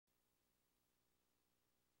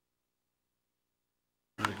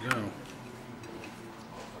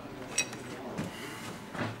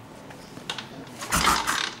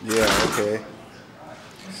Yeah, okay.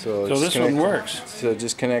 So this one works. So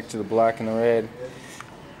just connect to the black and the red.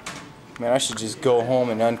 Man, I should just go home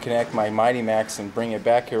and unconnect my MityMax and bring it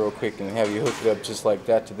back here real quick and have you hook it up just like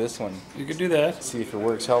that to this one. You could do that. See if it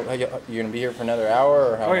works. How you gonna be here for another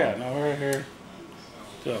hour or how? Oh yeah, no, we're here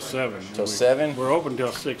till 7. Till 7? We're open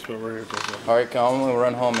till 6, but we're here till 7. All right, I'm gonna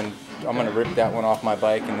run home and I'm gonna rip that one off my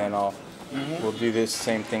bike and then we'll do this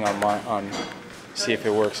same thing on see if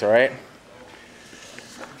it works. All right.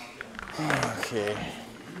 Okay.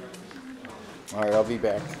 All right, I'll be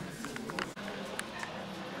back.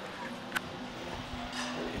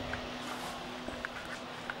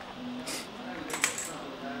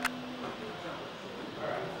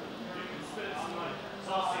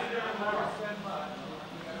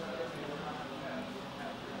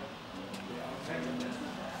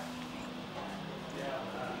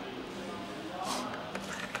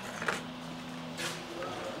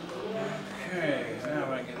 Okay, now if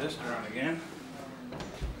I can get this to run again.